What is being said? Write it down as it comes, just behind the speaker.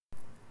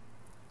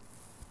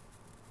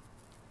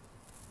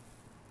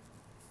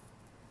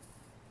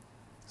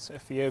So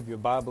if you have your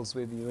Bibles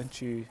with you,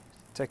 won't you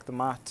take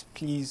them out,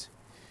 please?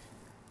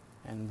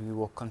 And we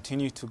will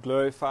continue to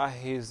glorify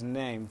His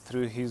name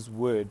through His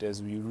Word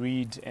as we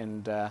read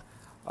and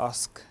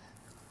ask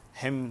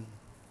Him,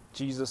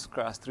 Jesus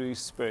Christ, through His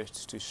Spirit,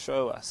 to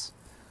show us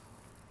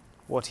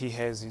what He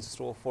has in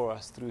store for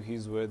us through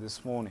His Word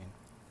this morning.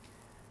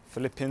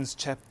 Philippians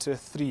chapter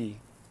 3.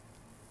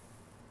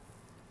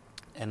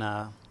 And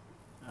I'll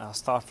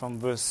start from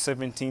verse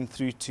 17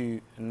 through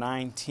to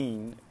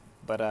 19,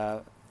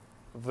 but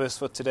verse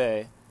for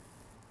today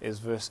is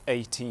verse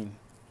 18.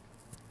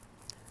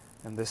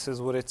 And this is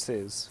what it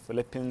says,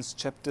 Philippians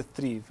chapter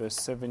 3, verse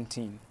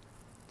 17.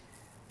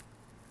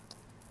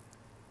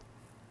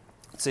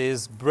 It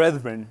says,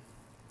 "Brethren,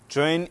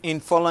 join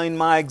in following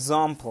my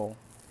example,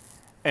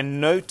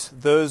 and note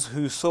those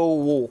who so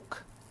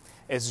walk,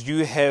 as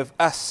you have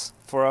us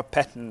for a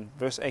pattern."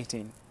 Verse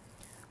 18.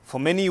 "For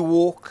many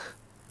walk,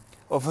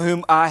 of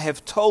whom I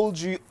have told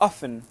you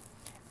often,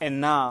 and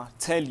now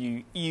tell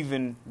you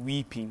even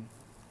weeping,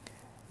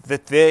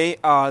 that they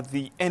are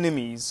the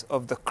enemies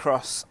of the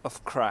cross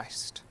of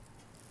Christ."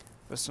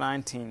 Verse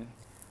 19.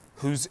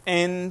 "Whose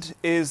end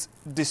is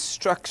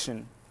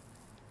destruction,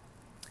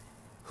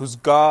 whose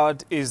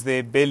God is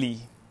their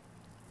belly,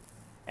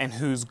 and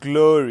whose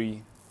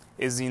glory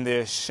is in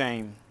their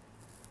shame,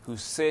 who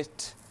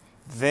set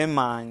their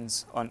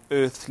minds on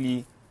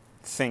earthly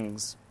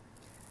things."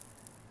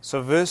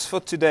 So verse for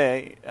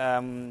today,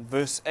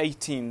 verse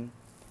 18,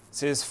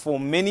 says, "For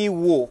many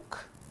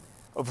walk,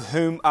 of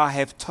whom I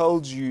have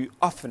told you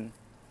often,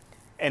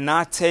 and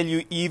I tell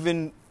you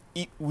even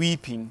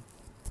weeping,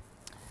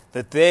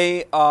 that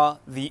they are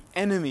the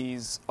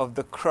enemies of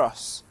the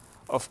cross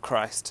of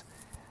Christ."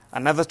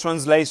 Another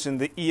translation,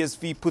 the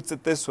ESV, puts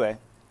it this way: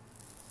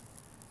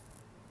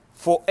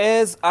 "For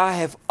as I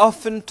have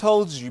often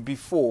told you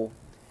before,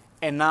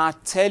 and I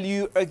tell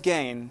you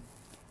again,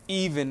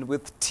 even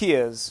with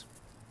tears,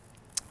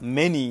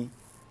 many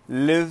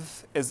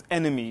live as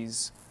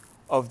enemies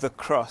of the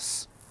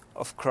cross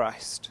of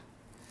Christ."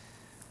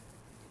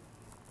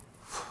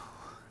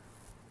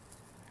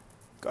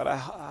 God,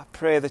 I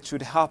pray that you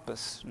would help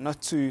us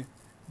not to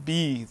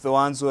be the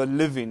ones who are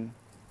living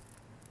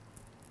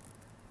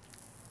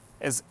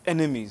as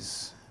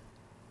enemies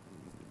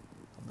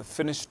of the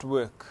finished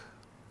work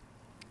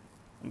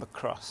on the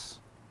cross.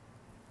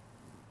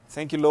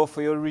 Thank you, Lord,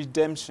 for your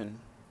redemption.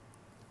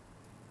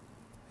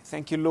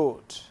 Thank you,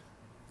 Lord,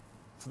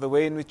 for the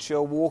way in which you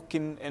are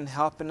walking and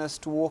helping us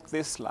to walk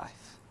this life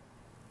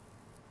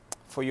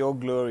for your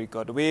glory,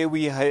 God. Where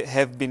we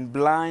have been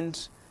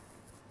blind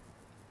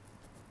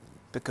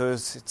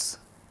because it's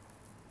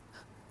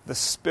the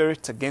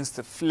spirit against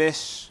the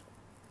flesh,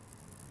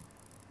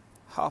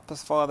 help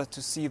us, Father,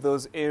 to see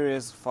those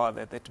areas,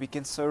 Father, that we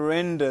can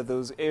surrender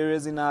those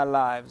areas in our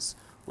lives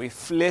where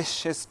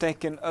flesh has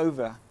taken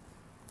over,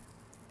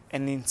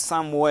 and in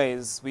some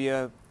ways we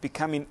are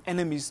becoming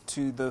enemies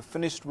to the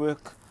finished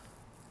work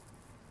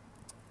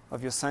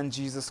of your Son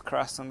Jesus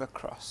Christ on the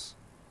cross.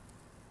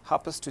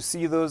 Help us to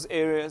see those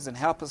areas, and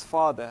help us,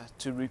 Father,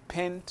 to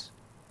repent,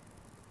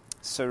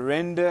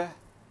 surrender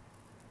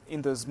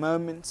in those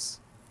moments,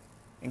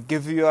 and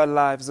give you our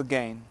lives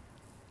again.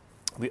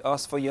 We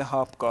ask for your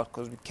help, God,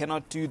 because we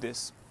cannot do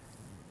this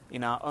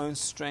in our own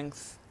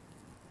strength,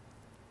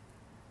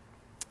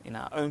 in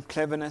our own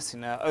cleverness,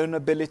 in our own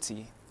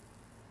ability.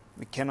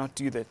 We cannot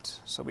do that.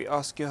 So we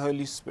ask your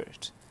Holy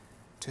Spirit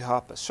to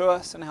help us. Show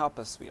us and help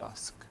us, we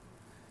ask.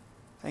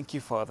 Thank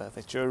you, Father,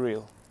 that you're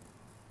real.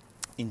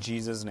 In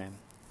Jesus' name.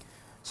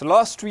 So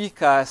last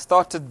week I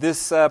started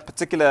this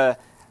particular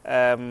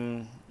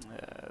part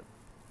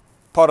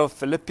of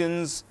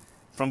Philippians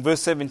from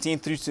verse 17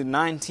 through to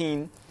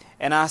 19.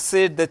 And I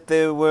said that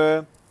there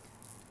were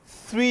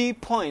 3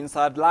 points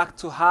I'd like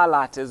to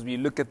highlight as we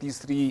look at these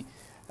three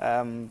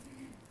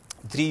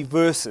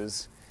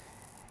verses.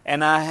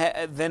 And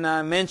then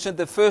I mentioned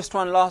the first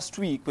one last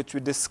week, which we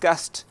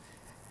discussed.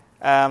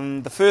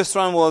 The first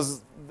one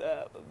was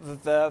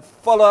the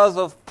followers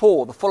of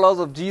Paul, the followers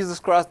of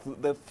Jesus Christ,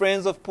 the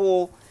friends of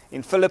Paul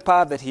in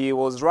Philippi that he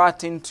was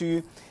writing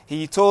to.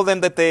 He told them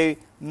that they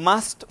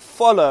must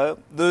follow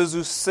those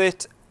who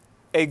set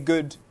a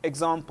good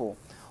example.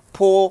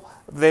 Paul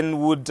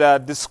then would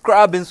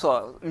describe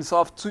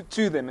himself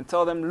to them and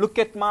tell them, "Look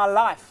at my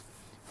life.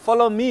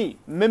 Follow me.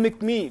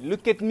 Mimic me.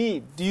 Look at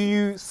me. Do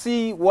you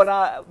see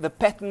the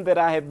pattern that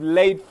I have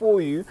laid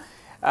for you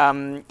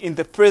in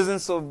the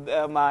presence of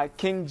my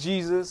King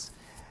Jesus,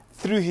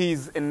 through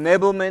His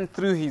enablement,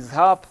 through His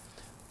help?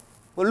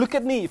 Well, look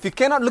at me." If you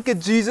cannot look at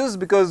Jesus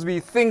because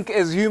we think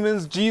as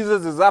humans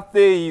Jesus is up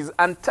there, He's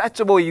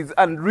untouchable, He's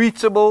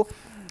unreachable,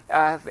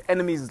 the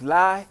enemies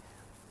lie,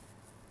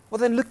 well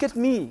then look at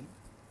me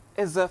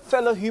as a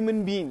fellow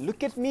human being.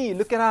 Look at me.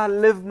 Look at how I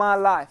live my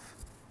life.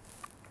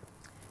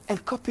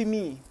 And copy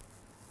me.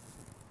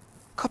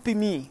 Copy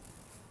me.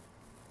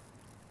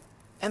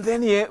 And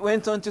then he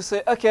went on to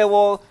say, okay,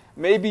 well,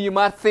 maybe you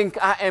might think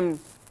I am,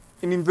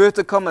 in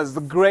inverted commas,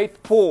 the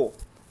great Paul,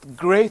 the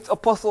great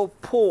Apostle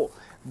Paul,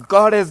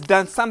 God has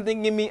done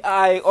something in me.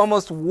 I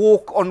almost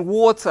walk on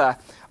water,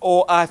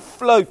 or I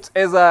float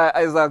as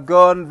I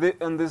go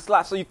on this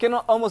life. So you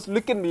cannot almost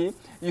look at me.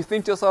 You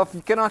think to yourself,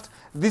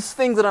 these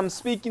things that I'm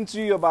speaking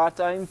to you about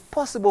are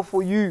impossible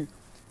for you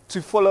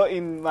to follow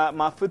in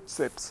my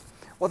footsteps.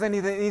 Well, then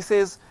he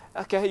says,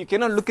 okay, you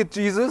cannot look at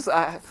Jesus,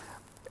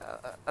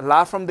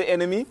 alive from the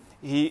enemy.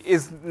 He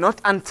is not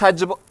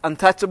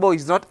untouchable.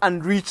 He's not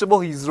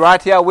unreachable. He's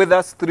right here with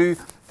us through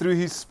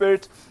His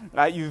Spirit.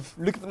 You've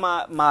looked at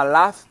my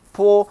life,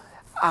 Paul.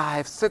 I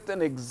have set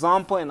an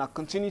example, and I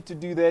continue to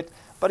do that.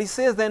 But he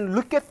says, then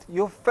look at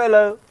your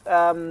fellow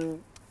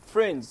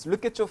friends.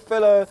 Look at your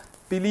fellow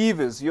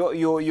believers.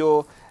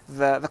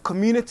 The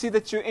community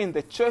that you're in,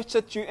 the church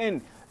that you're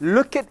in.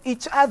 Look at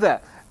each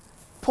other.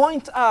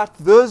 Point out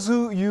those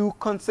who you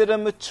consider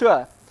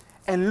mature,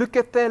 and look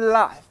at their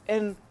life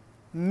and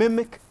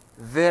mimic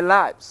their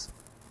lives.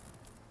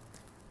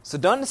 So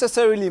don't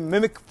necessarily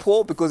mimic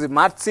Paul, because it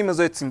might seem as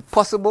though it's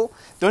impossible.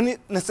 Don't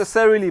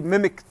necessarily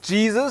mimic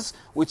Jesus,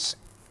 which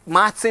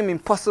might seem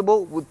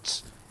impossible,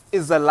 which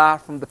is a lie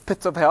from the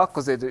pit of hell,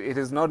 because it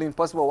is not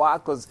impossible. Why?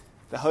 Because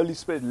the Holy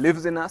Spirit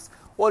lives in us.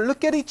 Or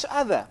look at each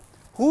other.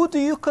 Who do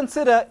you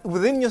consider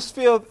within your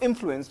sphere of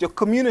influence, your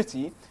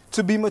community,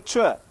 to be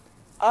mature?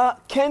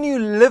 Can you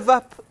live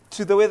up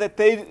to the way that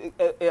they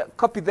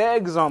copy their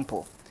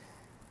example?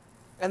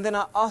 And then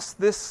I asked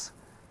this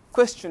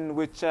question,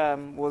 which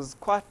was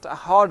quite a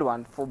hard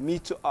one for me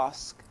to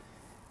ask,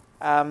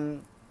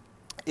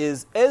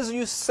 is, as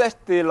you sat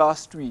there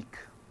last week,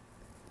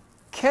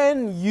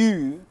 can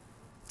you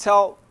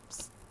tell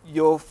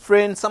your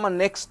friend, someone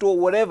next door,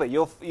 whatever,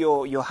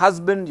 your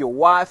husband, your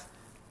wife,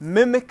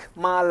 mimic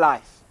my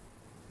life,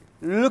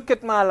 look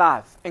at my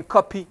life and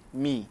copy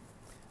me?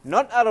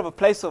 Not out of a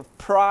place of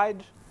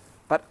pride,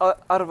 but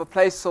out of a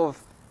place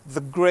of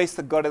the grace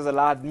that God has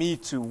allowed me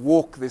to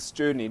walk this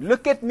journey.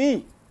 Look at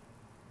me.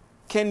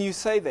 Can you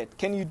say that?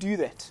 Can you do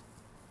that?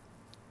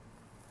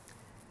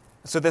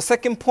 So the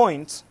second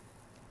point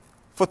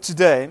for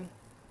today,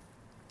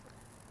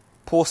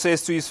 Paul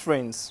says to his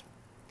friends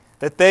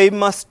that they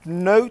must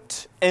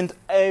note and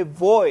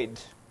avoid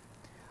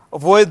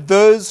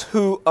those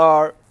who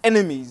are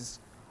enemies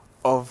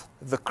of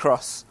the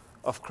cross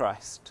of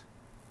Christ.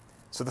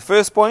 So the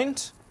first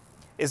point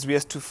is we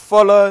have to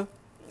follow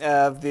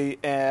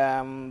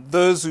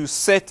those who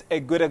set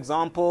a good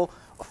example.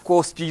 Of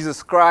course,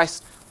 Jesus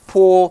Christ,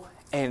 Paul,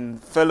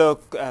 and fellow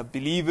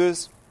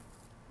believers.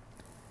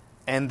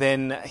 And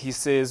then he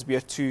says we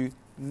are to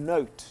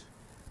note.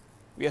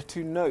 We are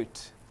to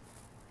note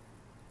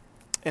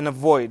and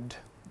avoid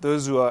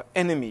those who are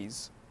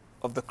enemies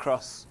of the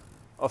cross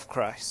of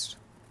Christ.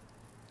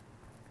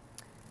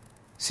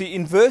 See,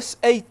 in verse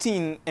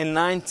 18 and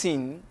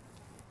 19,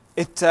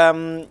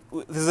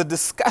 there's a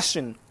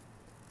discussion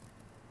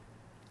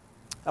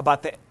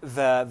about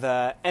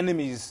the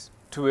enemies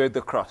toward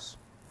the cross.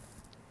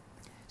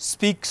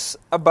 Speaks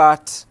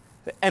about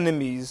the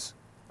enemies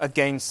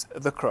against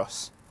the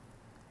cross.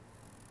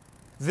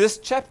 This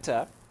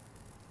chapter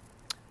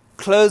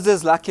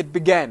closes like it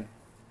began.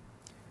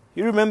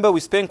 You remember we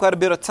spent quite a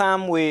bit of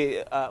time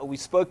where we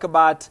spoke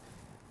about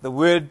the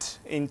word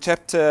in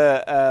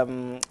chapter,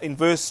 in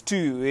verse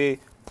 2, where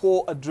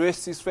Paul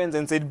addressed his friends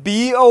and said,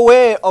 be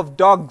aware of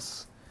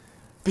dogs.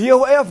 Be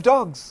aware of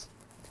dogs.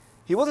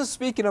 He wasn't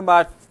speaking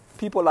about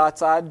people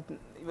outside,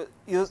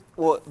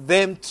 or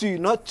them too,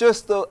 not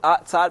just the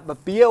outside,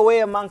 but be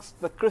aware amongst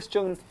the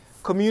Christian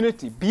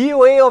community. Be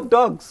aware of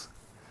dogs.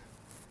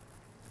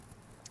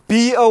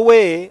 Be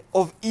aware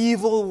of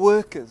evil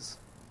workers.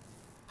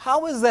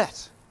 How is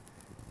that?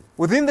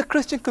 Within the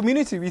Christian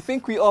community, we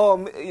think we are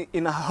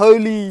in a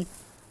holy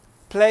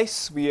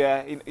place. We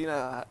are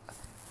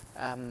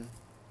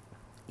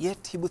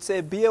yet he would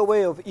say, be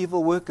aware of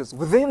evil workers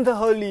within the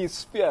holy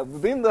sphere,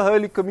 within the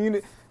holy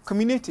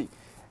community.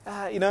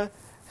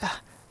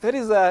 That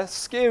is a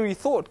scary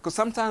thought, because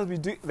sometimes we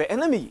do. The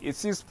enemy,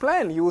 it's his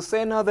plan. He will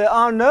say, no, there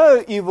are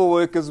no evil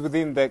workers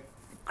within the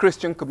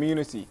Christian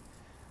community.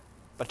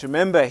 But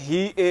remember,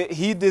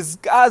 he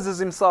disguises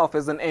himself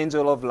as an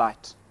angel of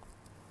light.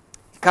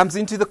 He comes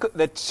into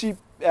that sheep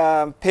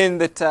pen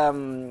that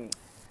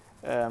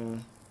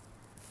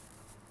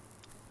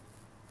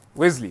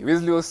Wesley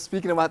was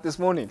speaking about this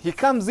morning. He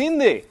comes in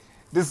there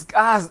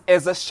disguised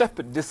as a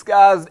shepherd,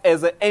 disguised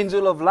as an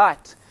angel of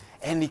light.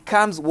 And he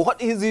comes, what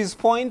is his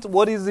point?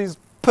 What is his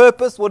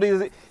purpose? What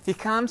is it? He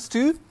comes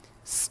to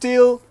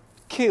steal,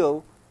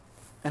 kill,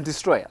 and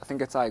destroy. I think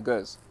that's how it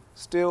goes.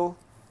 Steal,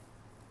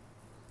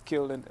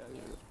 kill, and...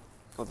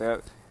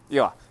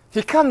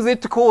 He comes in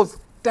to cause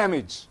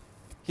damage.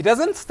 He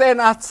doesn't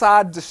stand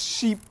outside the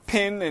sheep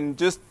pen and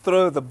just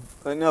throw the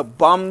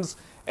bombs.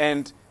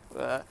 And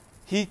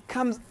he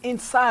comes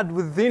inside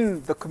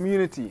within the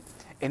community,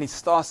 and he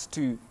starts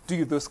to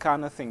do those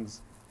kind of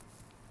things.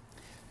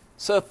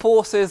 So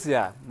Paul says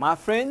here, my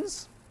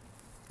friends,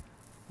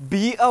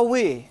 be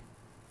aware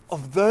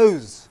of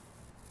those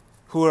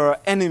who are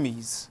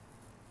enemies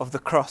of the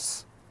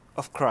cross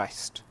of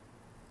Christ.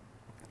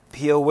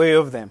 Be aware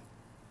of them.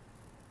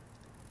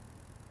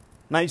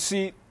 Now you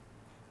see,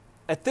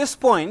 at this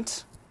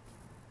point,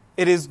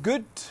 it is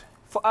good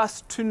for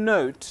us to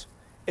note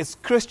as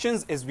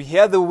Christians, as we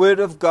hear the Word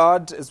of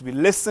God, as we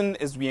listen,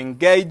 as we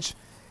engage,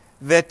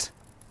 that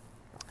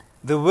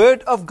the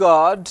Word of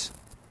God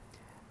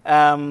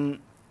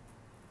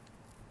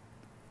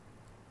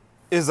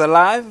is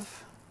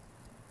alive,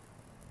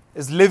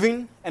 is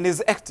living, and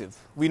is active.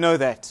 We know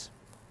that.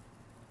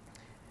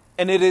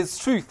 And it is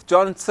truth.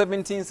 John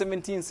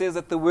 17:17 says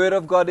that the Word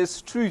of God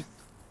is truth.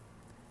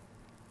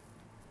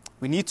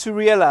 We need to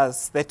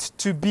realize that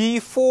to be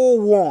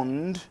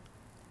forewarned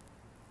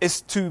is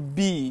to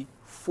be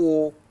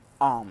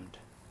forearmed.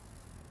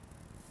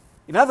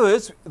 In other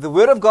words, the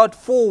Word of God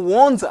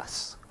forewarns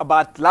us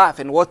about life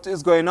and what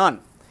is going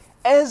on.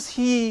 As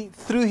He,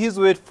 through His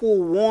Word,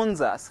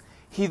 forewarns us,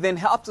 He then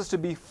helps us to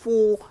be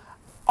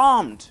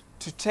forearmed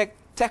to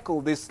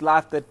tackle this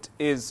life that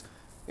is,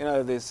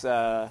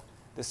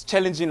 this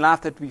challenging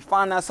life that we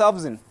find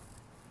ourselves in.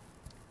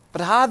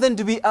 But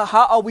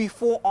how are we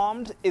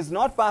forearmed? Is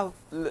not by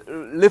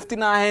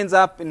lifting our hands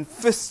up in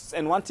fists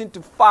and wanting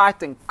to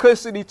fight and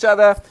curse at each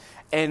other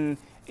and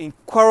in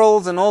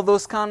quarrels and all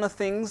those kind of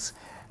things,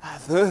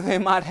 though they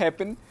might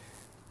happen.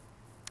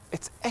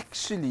 It's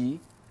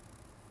actually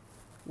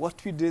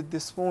what we did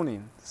this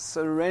morning,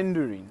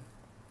 surrendering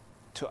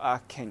to our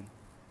King.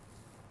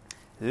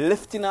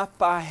 Lifting up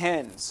our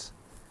hands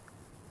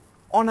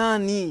on our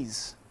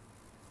knees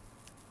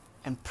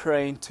and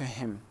praying to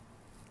Him.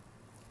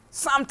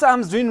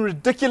 Sometimes doing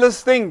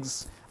ridiculous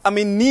things.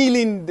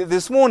 Kneeling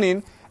this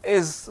morning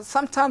is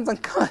sometimes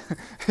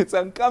it's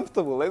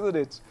uncomfortable, isn't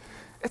it?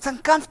 It's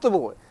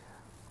uncomfortable.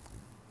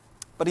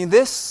 But in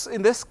this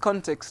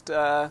context,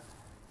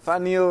 if I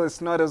kneel, it's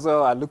not as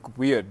though I look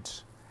weird.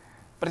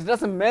 But it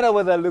doesn't matter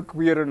whether I look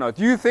weird or not.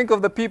 You think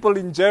of the people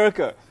in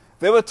Jericho.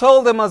 They were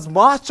told they must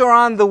march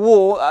around the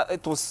wall.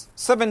 It was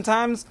 7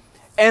 times.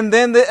 And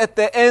then at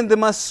the end they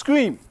must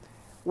scream.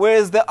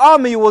 Whereas the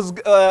army was,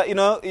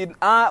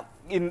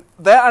 in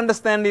their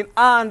understanding,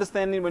 our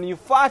understanding, when you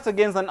fight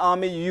against an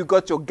army, you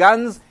got your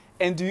guns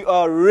and you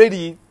are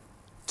ready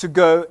to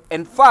go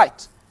and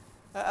fight.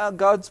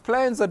 God's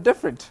plans are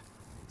different.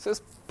 He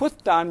says,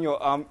 put down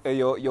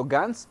your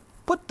guns,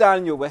 put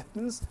down your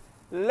weapons,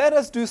 let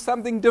us do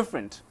something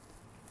different.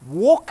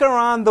 Walk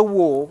around the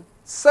wall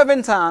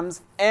 7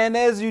 times, and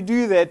as you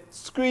do that,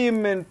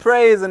 scream and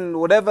praise and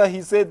whatever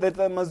He said that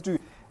they must do.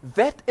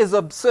 That is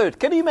absurd.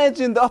 Can you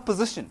imagine the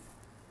opposition?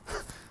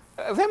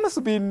 They must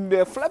have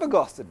been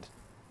flabbergasted.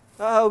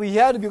 We're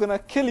going to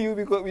kill you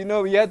because we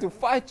know we had to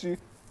fight you,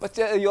 but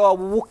you are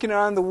walking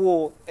around the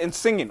wall and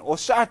singing or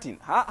shouting.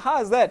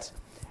 How is that?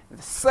 The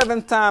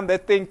 7th time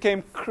that thing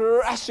came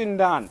crashing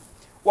down.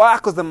 Why?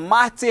 Because the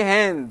mighty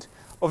hand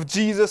of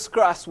Jesus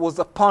Christ was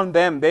upon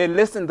them. They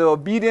listened, they were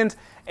obedient,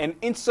 and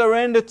in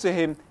surrender to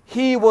Him,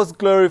 He was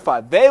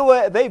glorified.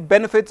 They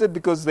benefited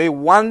because they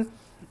won,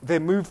 they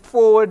moved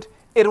forward.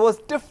 It was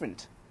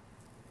different.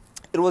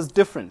 It was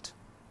different.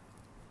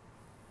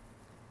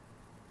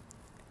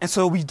 And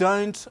so we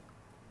don't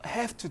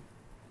have to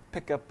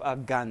pick up our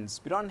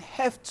guns. We don't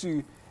have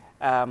to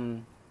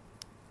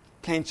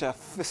clench our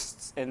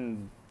fists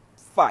and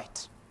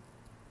fight.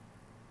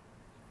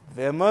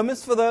 There are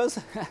moments for those.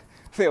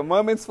 There are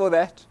moments for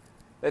that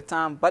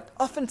time. But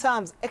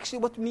oftentimes, actually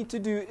what we need to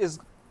do is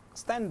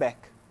stand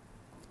back.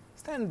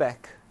 Stand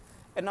back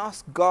and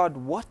ask God,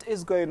 what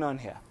is going on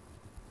here?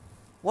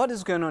 What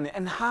is going on here?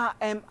 And how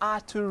am I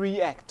to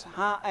react?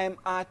 How am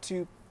I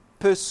to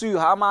pursue?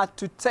 How am I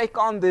to take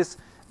on this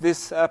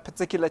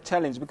particular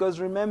challenge? Because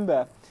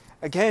remember,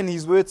 again,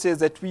 His Word says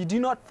that we do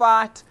not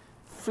fight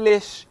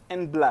flesh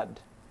and blood,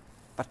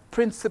 but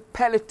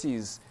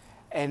principalities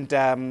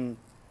and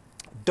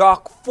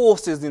dark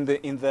forces in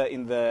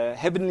the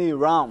heavenly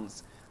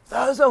realms.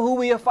 Those are who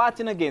we are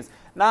fighting against.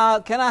 Now,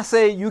 can I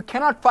say you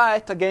cannot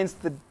fight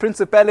against the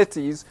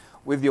principalities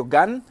with your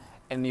gun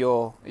and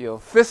your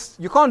fist?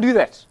 You can't do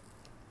that.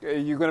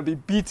 You're going to be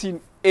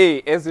beating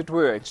A, as it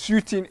were, and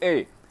shooting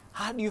A.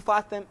 How do you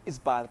fight them? Is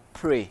by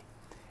prayer.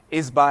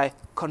 Is by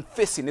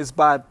confessing. Is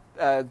by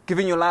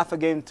giving your life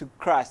again to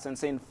Christ and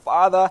saying,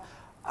 Father,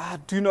 I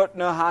do not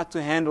know how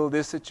to handle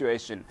this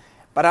situation,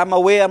 but I'm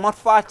aware I'm not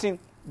fighting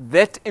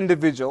that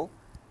individual,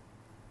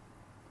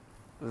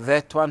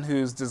 that one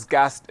who's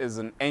disguised as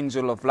an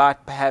angel of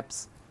light,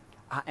 perhaps.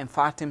 I am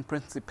fighting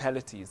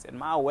principalities, and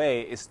my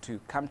way is to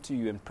come to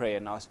you and pray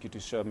and ask you to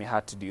show me how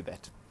to do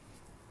that.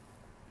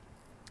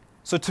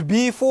 So to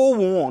be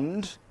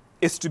forewarned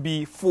is to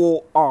be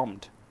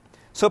forearmed.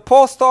 So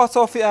Paul starts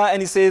off here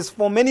and he says,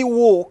 for many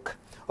walk,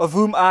 of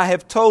whom I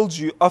have told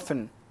you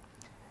often.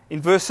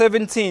 In verse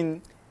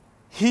 17,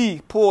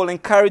 Paul,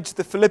 encouraged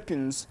the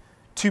Philippians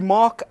to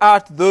mark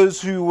out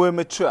those who were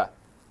mature.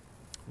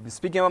 We're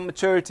speaking about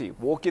maturity,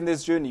 walking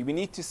this journey. We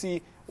need to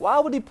see, why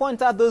would he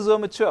point out those who are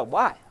mature?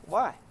 Why?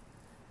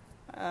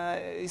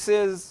 He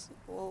says,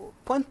 well,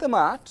 point them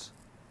out.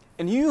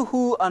 And you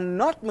who are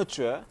not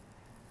mature,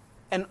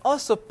 and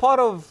also part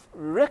of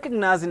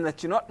recognizing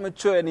that you're not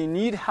mature and you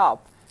need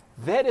help,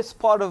 that is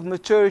part of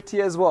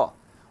maturity as well.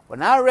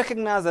 When I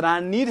recognize that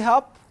I need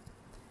help,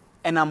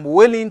 and I'm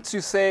willing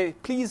to say,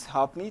 please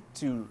help me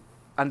to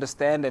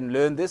understand and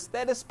learn this,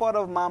 that is part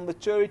of my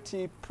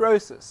maturity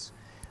process.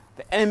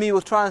 The enemy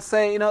will try and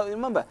say,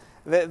 remember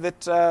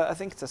that I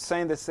think it's a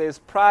saying that says,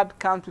 pride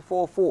comes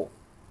before a fall.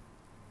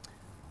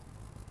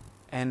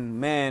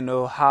 And man,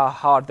 oh, how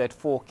hard that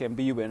fall can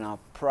be when our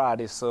pride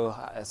is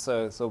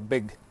so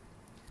big.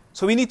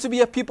 So we need to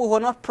be a people who are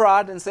not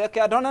proud and say,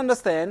 okay, I don't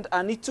understand.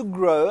 I need to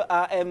grow.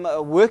 I am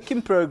a work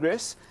in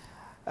progress.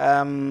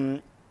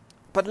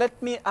 But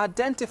let me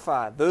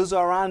identify those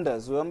around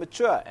us who are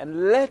mature,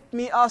 and let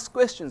me ask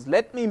questions.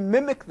 Let me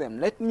mimic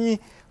them. Let me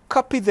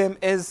copy them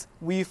as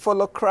we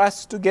follow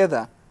Christ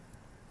together.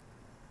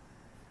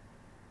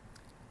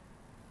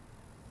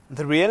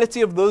 The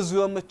reality of those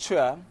who are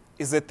mature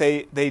is that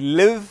they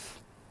live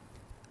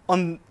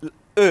on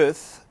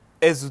earth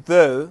as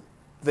though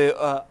they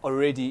are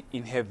already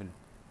in heaven.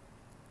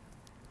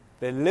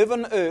 They live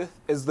on earth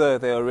as though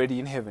they are already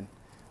in heaven.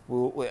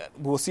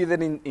 We'll see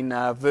that in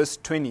verse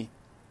 20.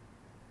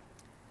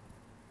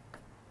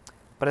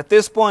 But at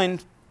this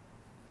point,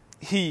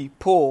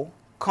 Paul,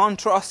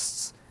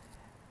 contrasts,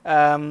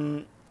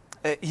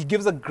 he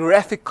gives a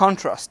graphic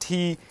contrast.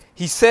 He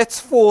sets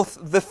forth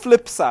the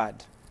flip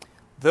side.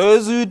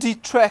 Those who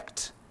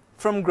detract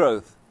from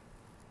growth.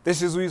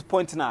 This is who he's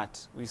pointing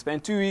at. We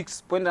spent 2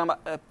 weeks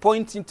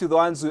pointing to the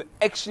ones who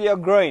actually are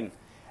growing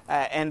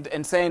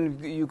and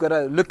saying, you've got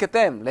to look at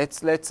them.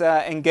 Let's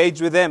engage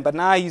with them. But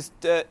now he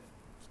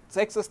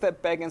takes a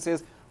step back and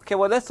says, okay,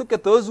 well, let's look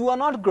at those who are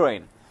not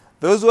growing.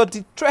 Those who are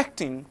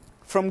detracting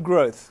from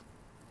growth.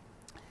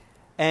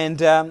 And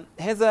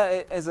here's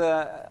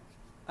an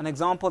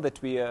example that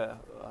we are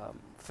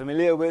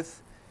familiar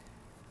with.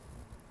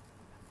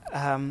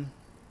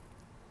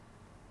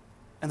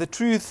 And the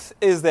truth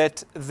is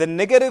that the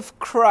negative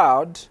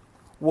crowd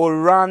will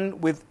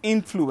run with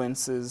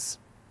influences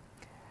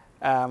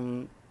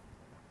over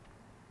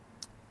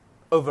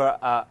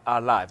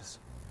our lives.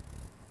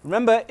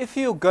 Remember, if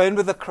you're going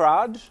with the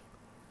crowd,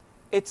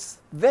 it's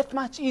that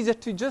much easier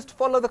to just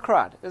follow the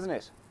crowd, isn't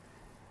it?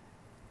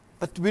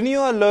 But when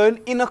you're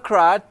alone in a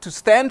crowd, to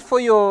stand for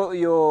your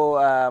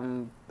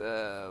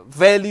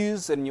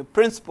values and your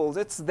principles,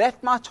 it's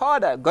that much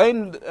harder.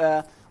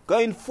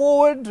 Going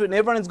forward when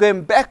everyone is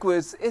going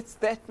backwards, it's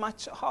that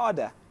much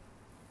harder.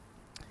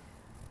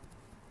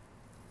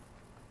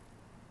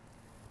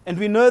 And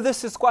we know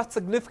this is quite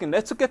significant.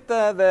 Let's look at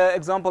the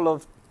example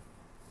of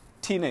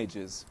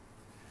teenagers.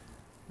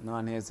 No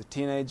one here is a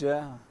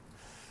teenager.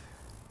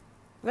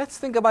 Let's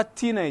think about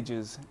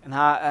teenagers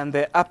and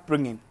their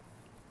upbringing.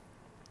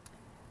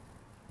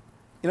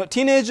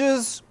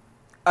 Teenagers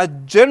are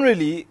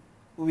generally,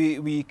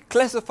 we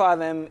classify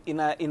them in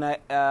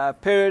a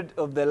period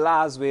of their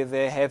lives where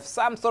they have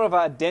some sort of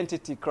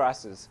identity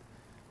crisis.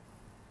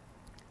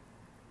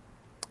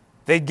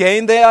 They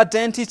gain their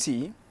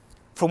identity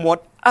from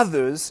what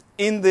others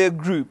in their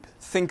group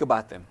think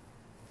about them.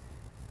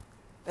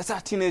 That's how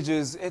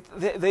teenagers,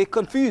 they're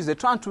confused. They're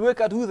trying to work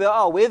out who they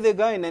are, where they're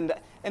going,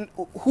 and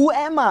who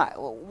am I?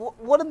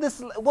 What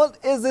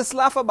is this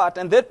life about?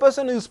 And that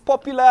person who's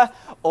popular,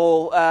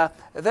 or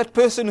that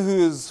person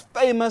who's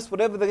famous,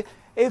 whatever,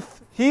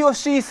 if he or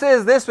she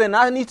says this, when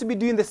I need to be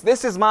doing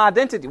this is my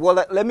identity.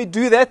 Well, let me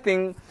do that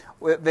thing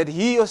that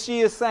he or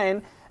she is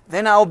saying,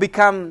 then I'll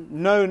become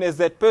known as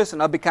that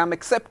person. I'll become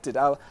accepted,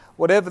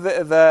 whatever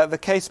the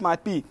case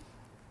might be.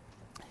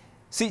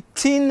 See,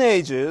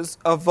 teenagers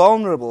are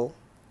vulnerable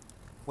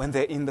when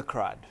they're in the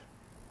crowd.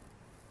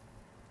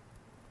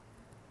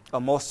 Or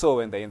more so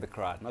when they're in the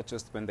crowd. Not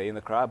just when they're in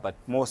the crowd, but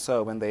more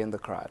so when they're in the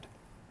crowd.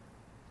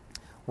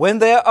 When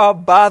they are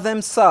by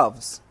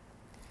themselves,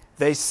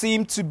 they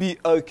seem to be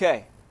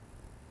okay.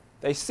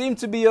 They seem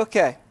to be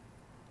okay.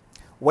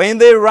 When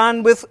they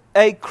run with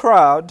a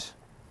crowd,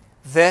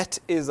 that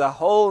is a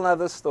whole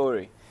other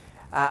story.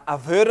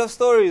 I've heard of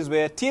stories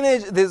where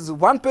there's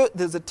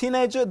a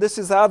teenager, this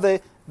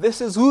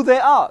is who they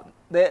are.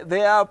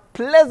 They are a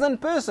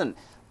pleasant person.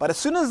 But as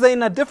soon as they're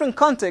in a different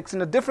context,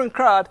 in a different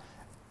crowd,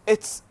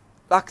 it's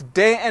like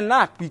day and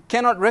night. We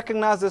cannot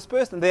recognize this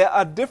person. They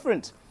are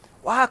different.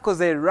 Why? Because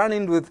they're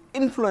running with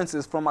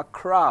influences from a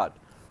crowd,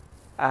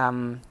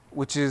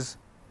 which is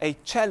a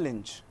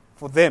challenge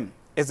for them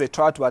as they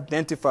try to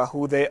identify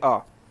who they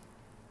are.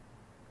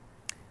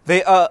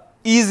 They are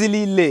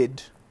easily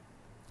led.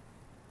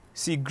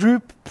 See,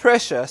 group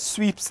pressure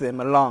sweeps them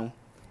along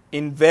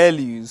in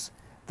values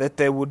that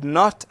they would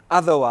not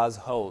otherwise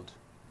hold.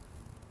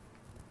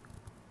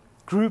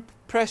 Group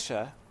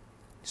pressure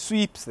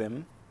sweeps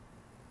them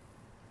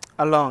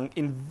along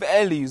in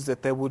values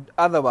that they would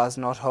otherwise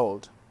not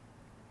hold.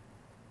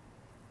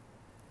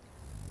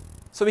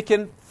 So we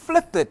can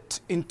flip it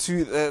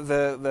into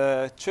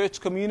the church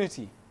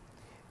community.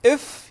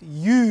 If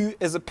you,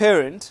 as a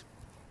parent,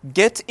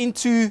 get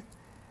into,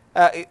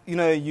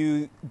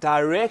 you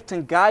direct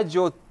and guide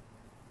your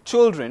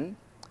children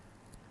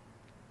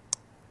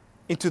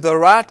into the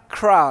right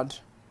crowd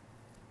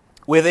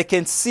where they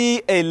can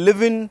see a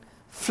living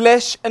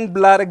flesh and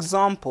blood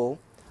example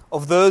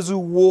of those who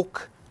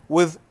walk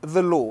with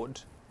the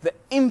Lord, the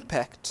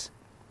impact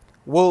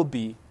will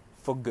be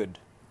for good.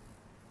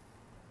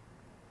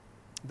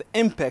 The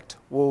impact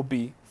will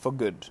be for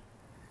good.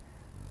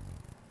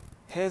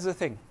 Here's the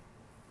thing.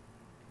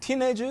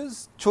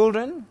 Teenagers,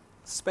 children,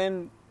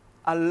 spend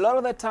a lot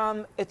of their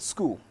time at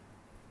school.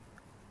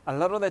 A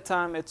lot of their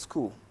time at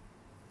school.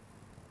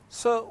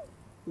 So,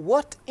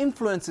 what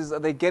influences are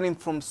they getting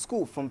from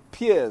school, from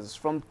peers,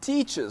 from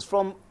teachers,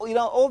 from,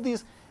 all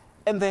these,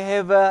 and they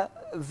have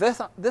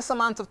this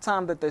amount of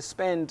time that they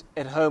spend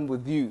at home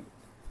with you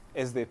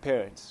as their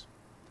parents.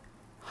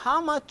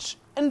 How much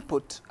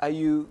input are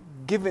you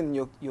giving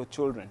your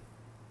children?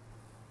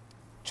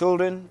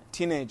 Children,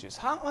 teenagers,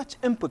 how much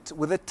input,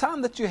 with the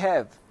time that you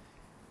have,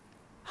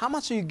 how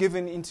much are you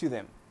giving into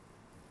them?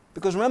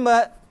 Because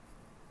remember,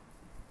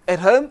 at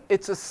home,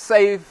 it's a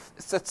safe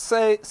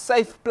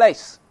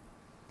place.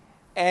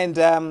 And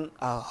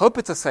I hope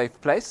it's a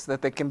safe place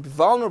that they can be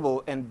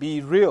vulnerable and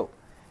be real.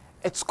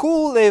 At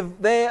school,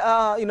 they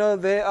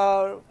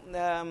are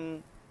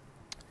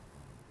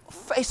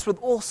faced with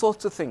all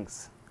sorts of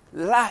things,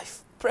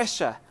 life,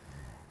 pressure.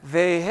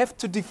 They have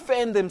to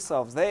defend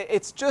themselves.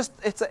 It's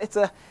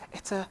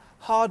a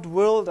hard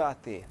world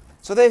out there.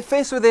 So they're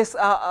faced with this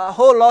a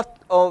whole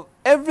lot of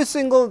every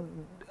single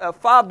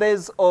 5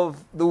 days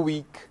of the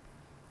week,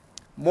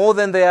 more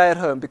than they are at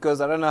home, because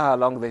I don't know how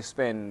long they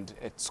spend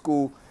at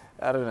school.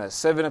 I don't know,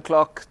 7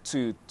 o'clock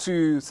to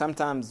 2,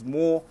 sometimes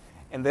more.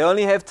 And they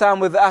only have time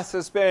with us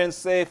as parents,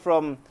 say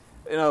from,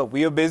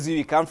 we are busy,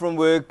 we come from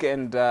work,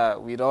 and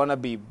we don't want to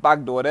be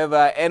bugged or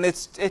whatever. And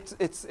it's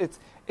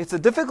a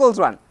difficult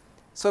one.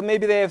 So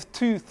maybe they have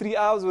 2-3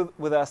 hours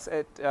with us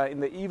in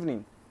the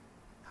evening.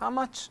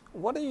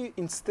 What are you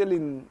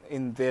instilling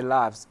in their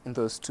lives in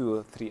those 2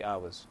 or 3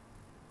 hours?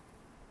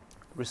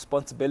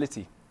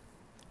 Responsibility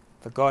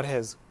that God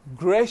has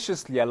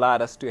graciously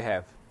allowed us to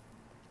have.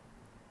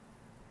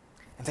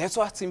 And that's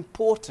why it's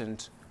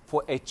important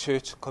for a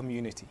church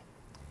community.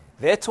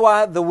 That's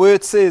why the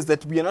word says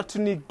that we are not to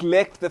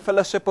neglect the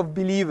fellowship of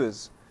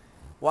believers.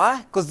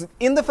 Why? Because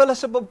in the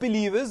fellowship of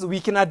believers, we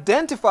can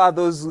identify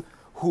those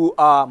who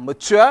are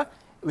mature,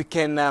 we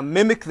can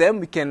mimic them,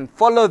 we can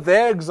follow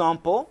their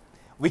example,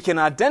 we can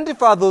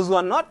identify those who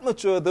are not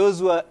mature, those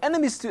who are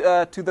enemies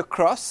to the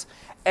cross,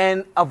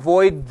 and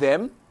avoid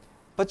them.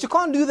 But you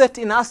can't do that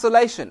in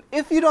isolation.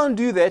 If you don't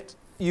do that,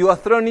 you are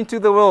thrown into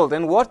the world.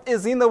 And what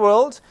is in the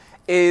world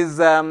is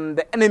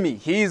the enemy.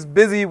 He is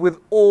busy with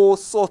all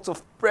sorts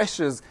of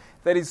pressures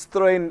that is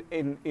thrown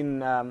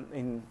in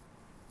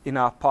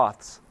our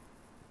paths.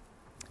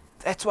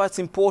 That's why it's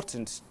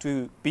important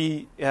to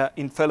be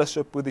in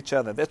fellowship with each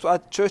other. That's why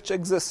church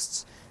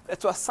exists.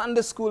 That's why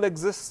Sunday school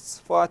exists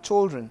for our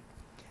children.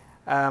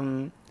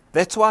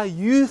 That's why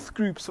youth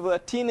groups for our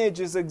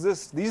teenagers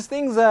exist. These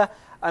things are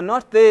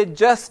not there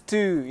just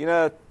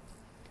to,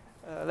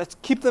 let's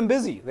keep them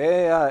busy.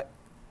 They are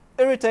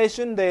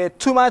irritation, they're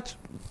too much.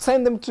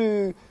 Send them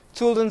to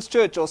children's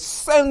church or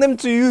send them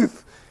to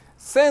youth.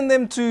 Send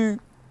them to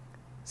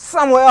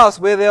somewhere else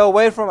where they're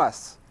away from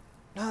us.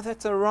 No,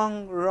 that's a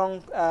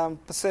wrong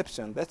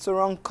perception. That's a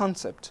wrong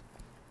concept.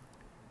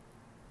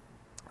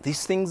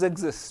 These things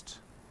exist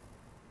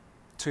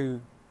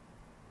to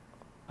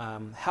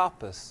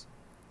help us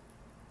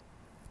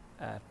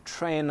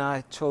train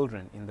our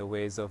children in the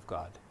ways of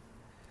God.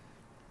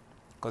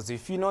 Because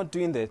if you're not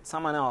doing that,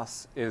 someone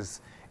else is.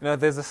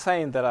 There's a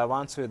saying that I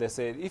once heard. They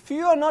said, if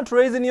you are not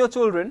raising your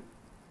children,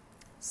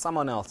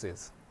 someone else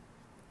is.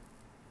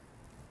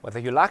 Whether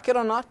you like it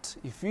or not,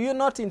 if you're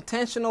not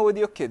intentional with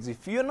your kids,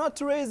 if you're not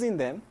raising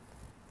them,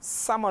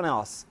 someone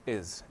else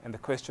is. And the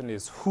question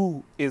is,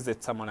 who is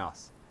it someone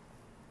else?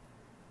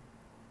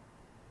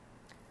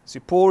 See,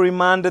 Paul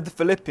reminded the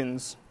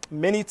Philippians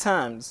many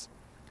times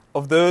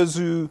of those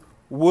who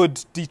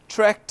would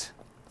detract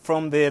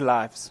from their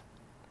lives.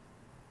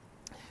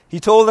 He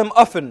told them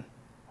often.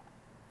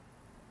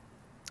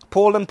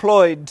 Paul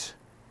employed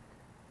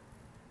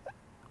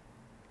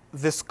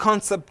this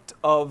concept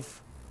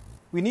of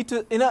we need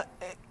to,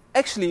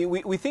 actually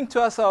we think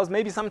to ourselves,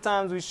 maybe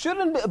sometimes we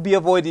shouldn't be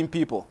avoiding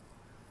people.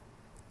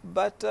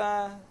 But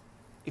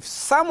if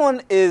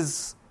someone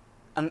is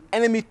an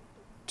enemy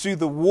to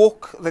the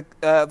walk,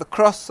 the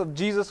cross of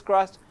Jesus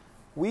Christ,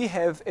 we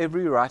have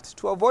every right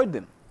to avoid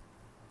them.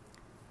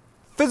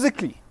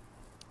 Physically,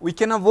 we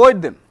can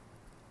avoid them.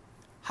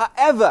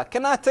 However,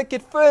 can I take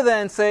it further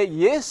and say,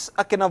 yes,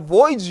 I can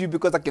avoid you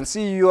because I can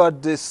see you are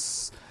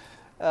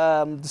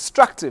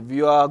destructive.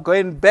 You are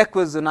going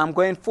backwards and I'm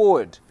going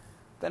forward.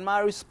 Then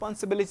my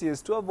responsibility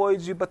is to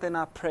avoid you, but then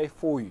I pray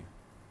for you.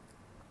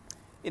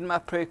 In my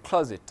prayer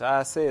closet,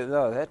 I say,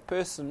 no, that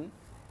person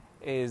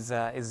is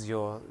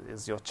your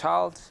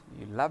child.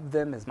 You love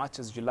them as much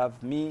as you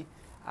love me.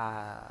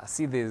 I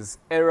see there's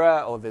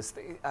error or there's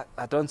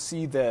I don't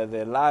see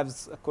their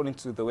lives according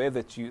to the way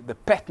that the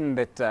pattern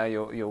that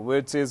your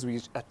word says we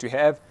are to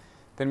have.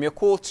 Then we are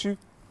called to,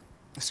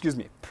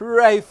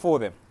 pray for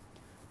them.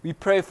 We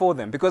pray for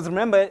them because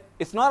remember,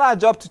 it's not our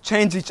job to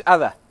change each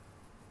other.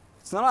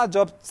 It's not our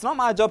job. It's not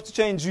my job to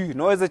change you,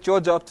 nor is it your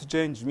job to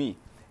change me.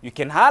 You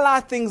can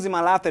highlight things in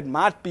my life that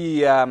might be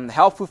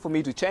helpful for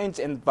me to change,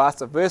 and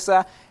vice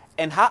versa.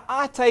 And how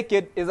I take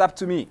it is up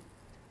to me.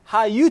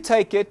 How you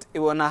take it,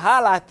 when I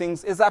highlight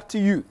things, is up to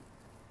you.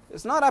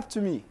 It's not up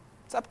to me.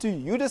 It's up to you.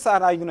 You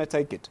decide how you're going to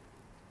take it.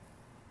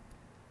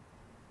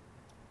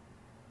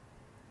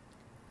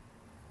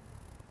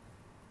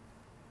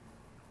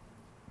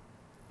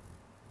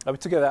 Are we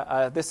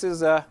together? This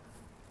is, I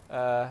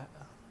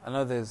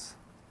know there's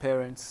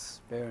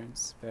parents,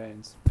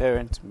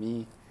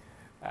 me.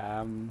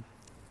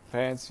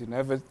 Parents,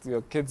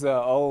 your kids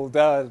are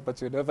older,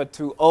 but you're never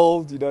too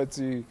old,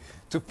 to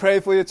pray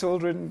for your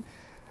children.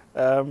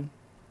 But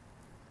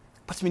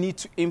we need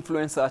to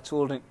influence our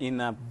children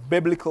in a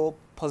biblical,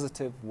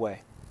 positive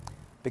way.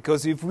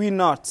 Because if we're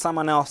not,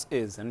 someone else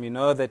is. And we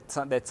know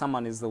that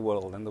someone is the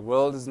world. And the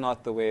world is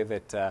not the way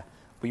that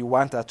we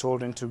want our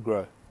children to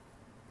grow.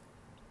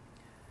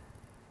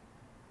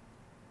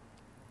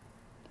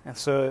 And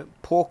so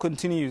Paul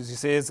continues. He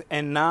says,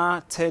 and now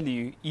I tell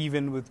you,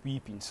 even with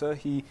weeping. So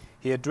he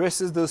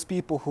addresses those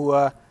people who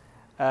are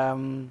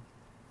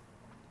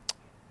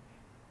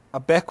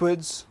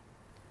backwards,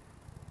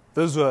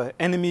 those who are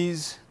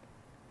enemies.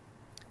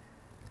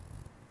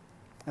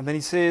 And then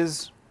he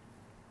says,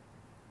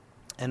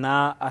 and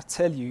now I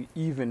tell you,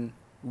 even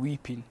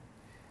weeping.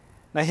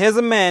 Now here's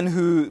a man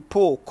who,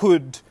 Paul,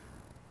 could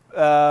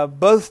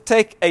both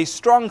take a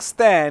strong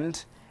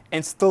stand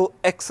and still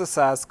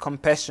exercise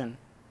compassion.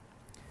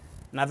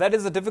 Now that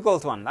is a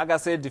difficult one. Like I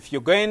said, if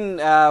you're going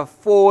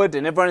forward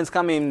and everyone is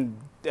going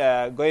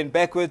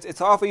backwards, it's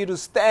hard for you to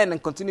stand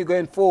and continue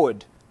going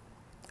forward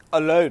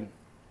alone.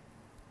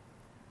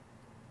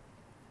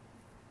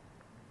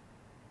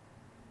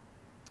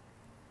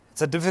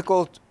 It's a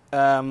difficult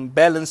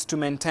balance to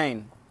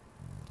maintain.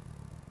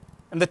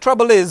 And the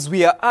trouble is,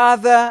 we are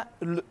either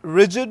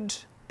rigid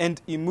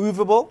and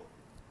immovable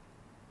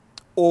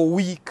or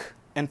weak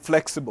and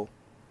flexible.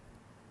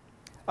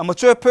 A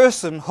mature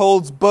person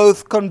holds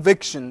both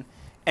conviction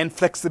and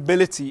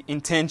flexibility in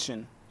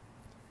tension.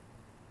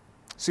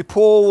 See,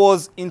 Paul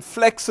was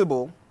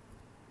inflexible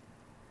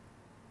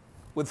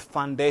with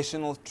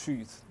foundational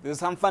truth. There's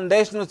some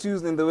foundational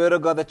truths in the Word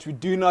of God that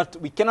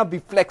we cannot be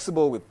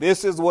flexible with.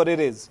 This is what it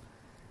is.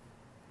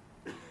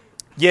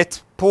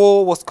 Yet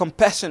Paul was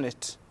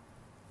compassionate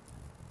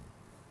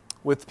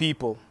with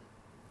people,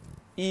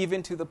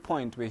 even to the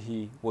point where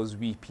he was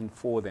weeping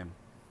for them.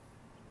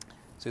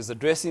 So he's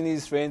addressing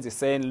his friends. He's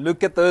saying,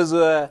 look at those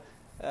who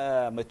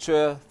are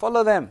mature,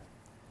 follow them.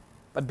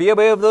 But be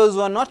aware of those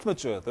who are not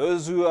mature,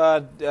 those who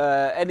are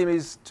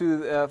enemies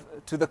to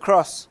the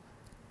cross.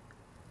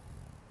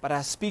 But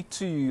I speak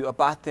to you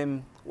about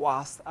them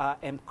whilst I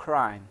am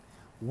crying,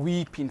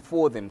 weeping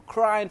for them,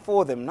 crying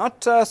for them.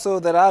 Not so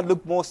that I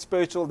look more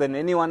spiritual than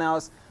anyone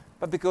else,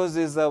 but because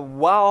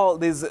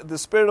the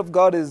Spirit of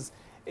God is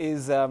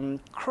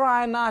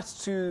crying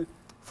out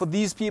for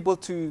these people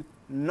to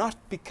not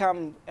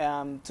become,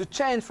 to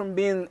change from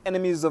being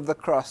enemies of the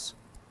cross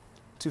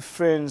to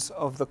friends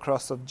of the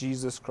cross of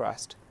Jesus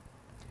Christ.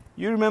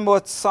 You remember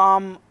what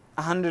Psalm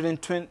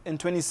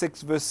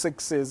 126 verse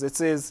 6 says. It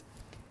says,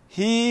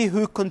 he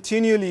who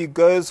continually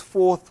goes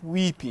forth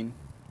weeping,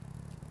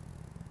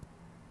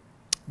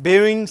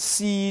 bearing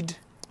seed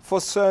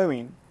for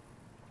sowing,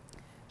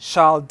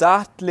 shall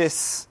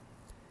doubtless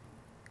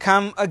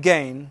come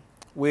again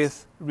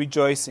with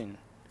rejoicing,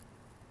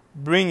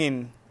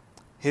 bringing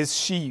his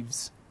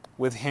sheaves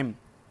with him.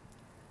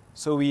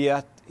 So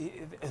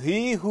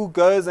he who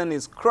goes and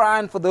is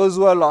crying for those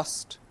who are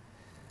lost,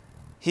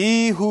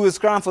 he who is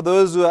crying for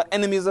those who are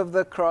enemies of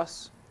the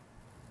cross,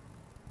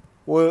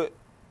 will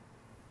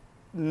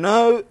in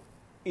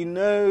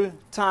no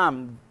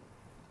time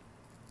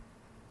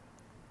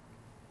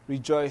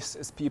rejoice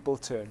as people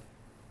turn.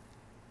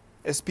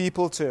 As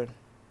people turn.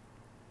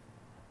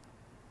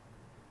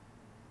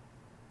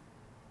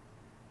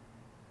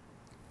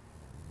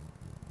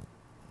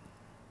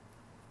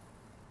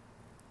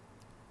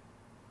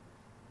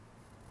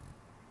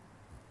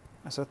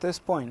 So at this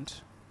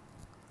point,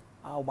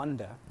 I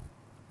wonder,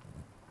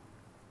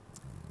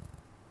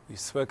 we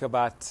spoke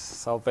about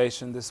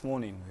salvation this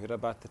morning. We heard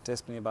about the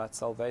testimony about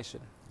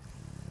salvation.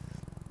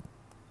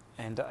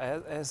 And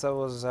as I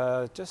was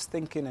just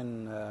thinking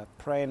and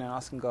praying and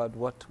asking God,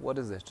 what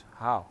is it?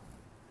 How?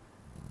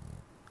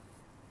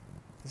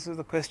 This is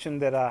the question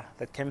that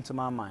came to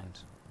my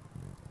mind.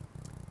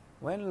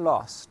 When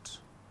lost,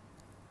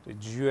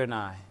 did you and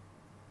I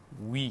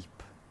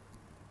weep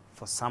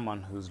for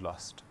someone who's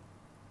lost?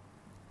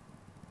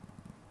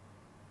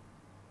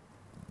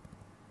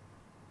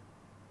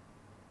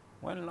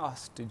 When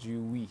lost, did you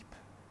weep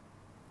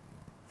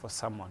for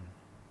someone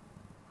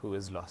who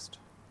is lost?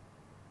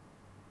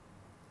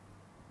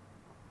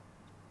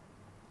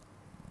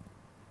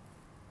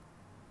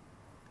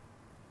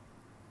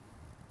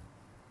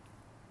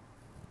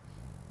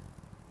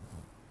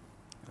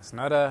 It's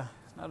not a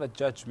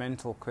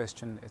judgmental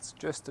question. It's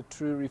just a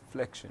true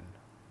reflection.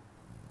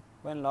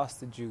 When last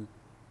did you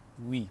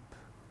weep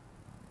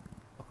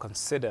or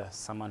consider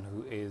someone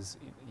who is?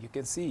 You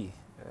can see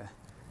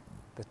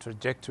the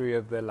trajectory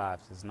of their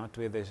lives is not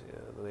where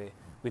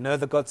we know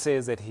that God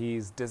says that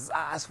His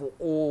desires for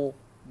all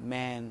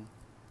mankind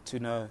to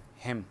know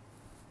Him.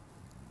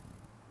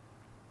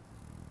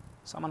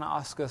 So I'm going to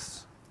ask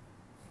us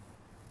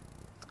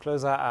to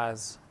close our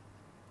eyes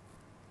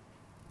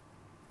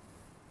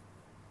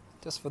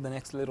just for the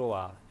next little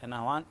while. And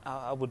I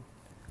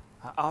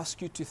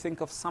ask you to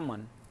think of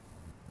someone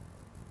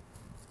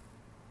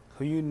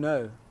who you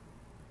know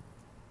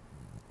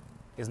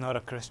is not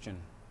a Christian.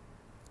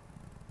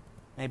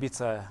 Maybe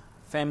it's a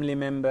family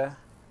member.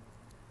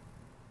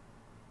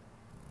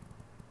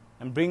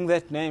 And bring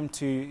that name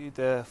to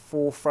the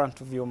forefront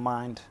of your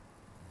mind.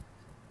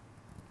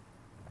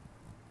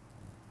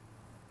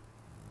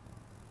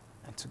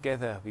 And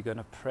together we're going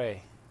to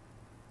pray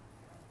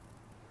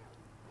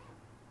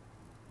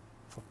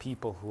for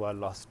people who are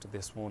lost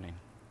this morning.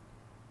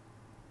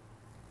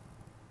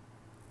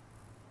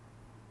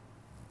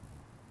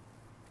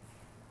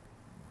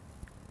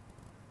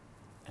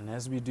 And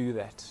as we do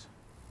that,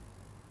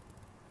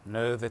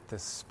 know that the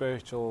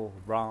spiritual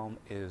realm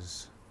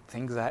is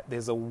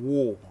there's a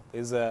war,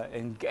 there's an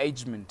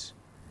engagement,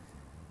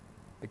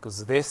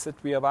 because this that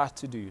we are about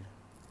to do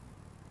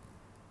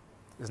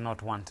is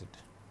not wanted.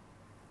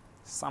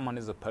 Someone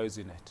is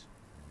opposing it.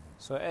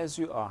 So as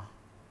you are,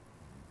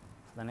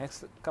 for the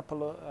next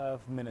couple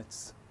of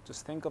minutes,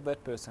 just think of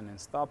that person and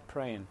start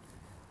praying.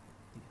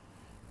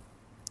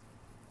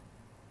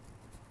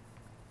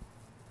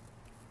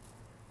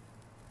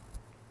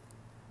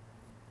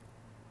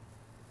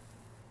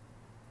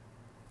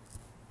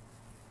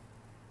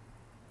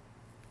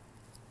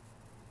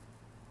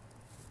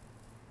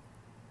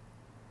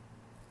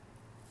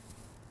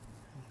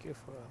 Thank you,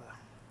 Father.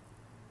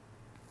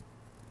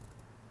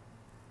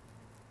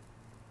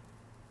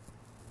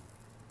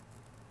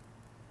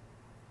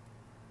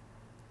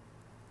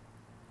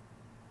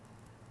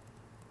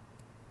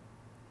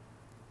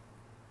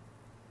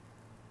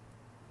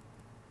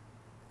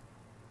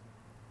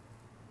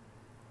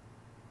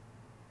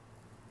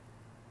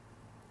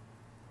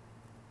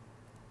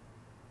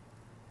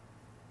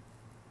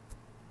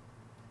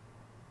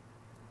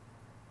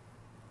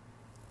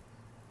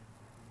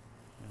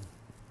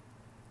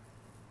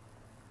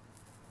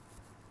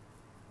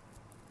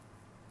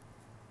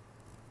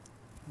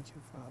 Thank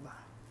you, Father.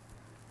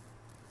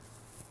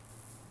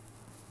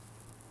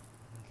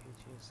 Thank you,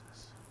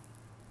 Jesus.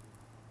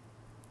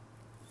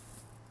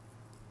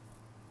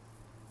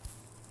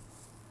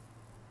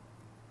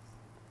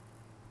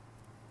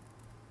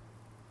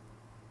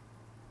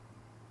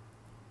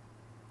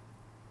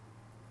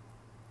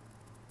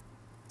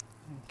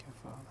 Thank you,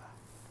 Father.